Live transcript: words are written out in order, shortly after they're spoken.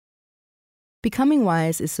Becoming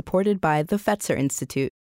Wise is supported by the Fetzer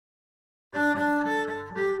Institute.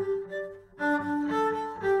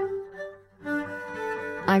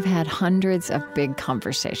 I've had hundreds of big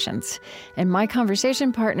conversations, and my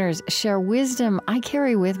conversation partners share wisdom I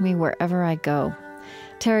carry with me wherever I go.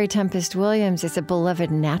 Terry Tempest Williams is a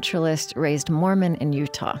beloved naturalist raised Mormon in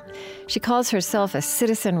Utah. She calls herself a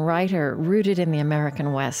citizen writer rooted in the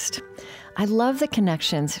American West. I love the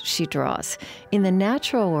connections she draws in the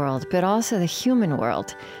natural world, but also the human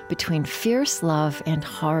world, between fierce love and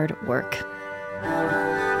hard work.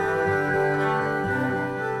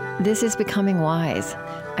 This is Becoming Wise.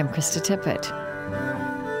 I'm Krista Tippett.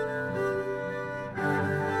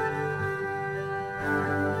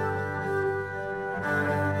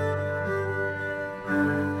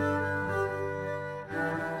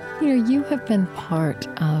 You have been part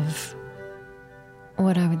of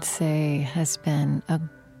what I would say has been a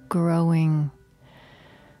growing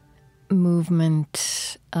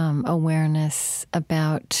movement, awareness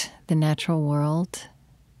about the natural world.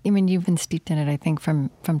 I mean, you've been steeped in it, I think, from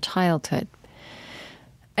childhood.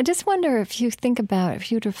 I just wonder if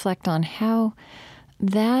you'd reflect on how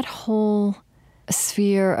that whole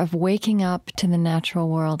sphere of waking up to the natural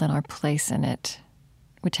world and our place in it,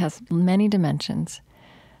 which has many dimensions,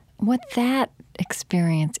 what that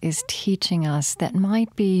experience is teaching us that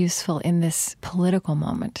might be useful in this political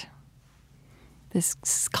moment, this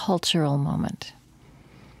cultural moment.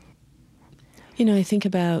 I think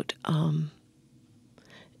about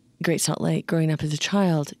Great Salt Lake growing up as a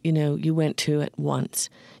child. You went to it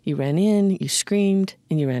once. You ran in, you screamed,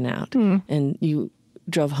 and you ran out. And you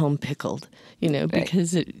drove home pickled,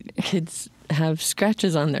 because kids have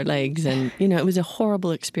scratches on their legs. And, it was a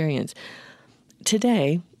horrible experience.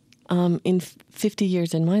 Today, in 50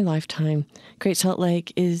 years in my lifetime, Great Salt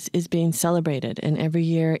Lake is being celebrated. And every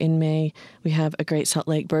year in May, we have a Great Salt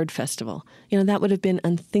Lake Bird Festival. That would have been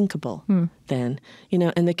unthinkable then.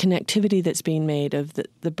 And the connectivity that's being made of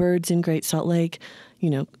the birds in Great Salt Lake,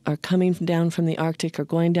 are coming down from the Arctic or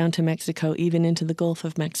going down to Mexico, even into the Gulf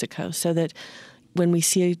of Mexico, so that when we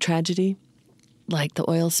see a tragedy like the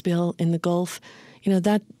oil spill in the Gulf,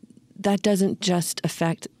 that doesn't just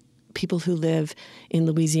affect people who live in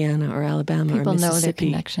Louisiana or Alabama or Mississippi. People know their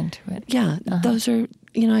connection to it. Yeah, those are,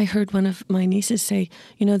 I heard one of my nieces say,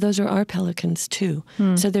 those are our pelicans too.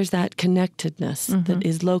 So there's that connectedness that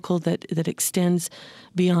is local, that extends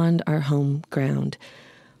beyond our home ground.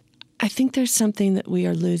 I think there's something that we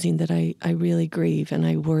are losing that I really grieve and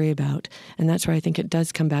I worry about, and that's where I think it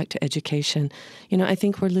does come back to education. I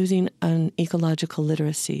think we're losing an ecological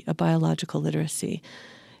literacy, a biological literacy,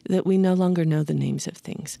 that we no longer know the names of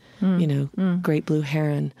things. Great blue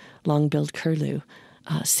heron, long-billed curlew,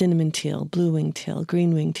 cinnamon teal, blue-winged teal,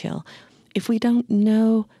 green-winged teal. If we don't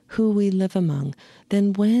know who we live among,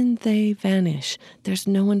 then when they vanish, there's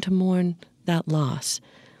no one to mourn that loss.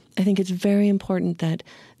 I think it's very important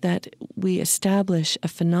that we establish a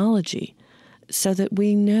phenology so that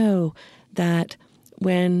we know that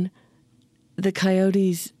when the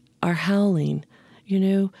coyotes are howling,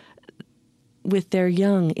 with their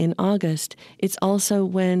young in August, it's also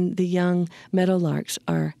when the young meadowlarks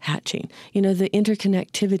are hatching. The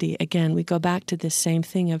interconnectivity, again, we go back to this same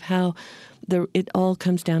thing of how it all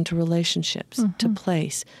comes down to relationships, to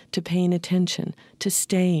place, to paying attention, to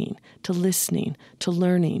staying, to listening, to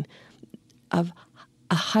learning, of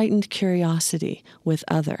a heightened curiosity with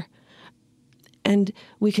other. And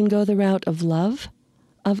we can go the route of love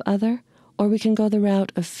of other, or we can go the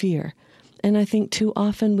route of fear. And I think too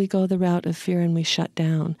often we go the route of fear and we shut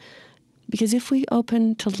down. Because if we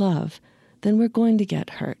open to love, then we're going to get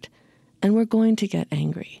hurt and we're going to get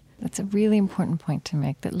angry. That's a really important point to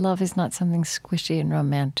make, that love is not something squishy and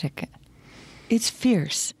romantic. It's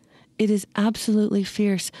fierce. It is absolutely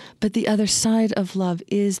fierce. But the other side of love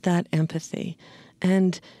is that empathy.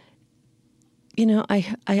 And,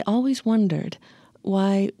 I always wondered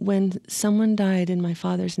why when someone died in my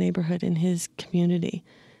father's neighborhood, in his community,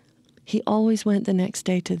 he always went the next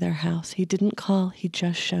day to their house. He didn't call, he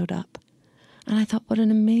just showed up. And I thought, what an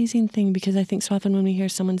amazing thing, because I think so often when we hear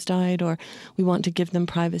someone's died, or we want to give them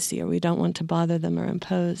privacy, or we don't want to bother them or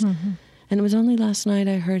impose. And it was only last night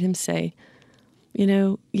I heard him say,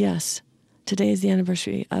 yes, today is the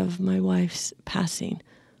anniversary of my wife's passing,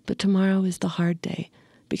 but tomorrow is the hard day,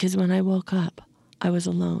 because when I woke up, I was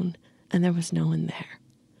alone and there was no one there.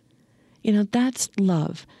 That's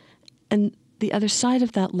love. And the other side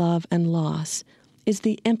of that love and loss is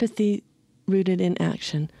the empathy rooted in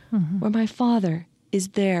action, where my father is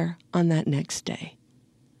there on that next day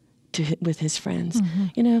with his friends.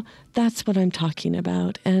 That's what I'm talking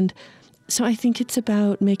about. And so I think it's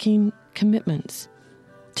about making commitments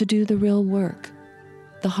to do the real work,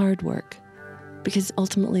 the hard work, because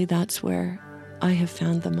ultimately that's where I have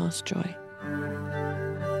found the most joy.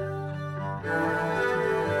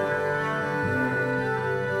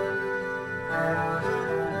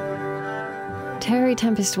 Terry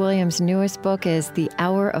Tempest Williams' newest book is The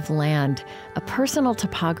Hour of Land, a personal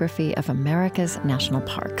topography of America's national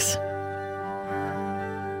parks.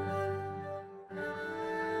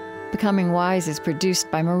 Becoming Wise is produced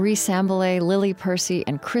by Marie Sambilay, Lily Percy,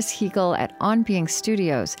 and Chris Heagle at On Being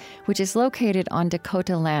Studios, which is located on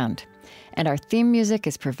Dakota land. And our theme music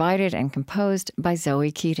is provided and composed by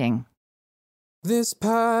Zoe Keating. This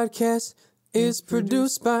podcast is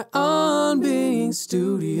produced by On Being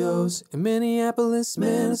Studios in Minneapolis,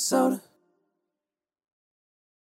 Minnesota.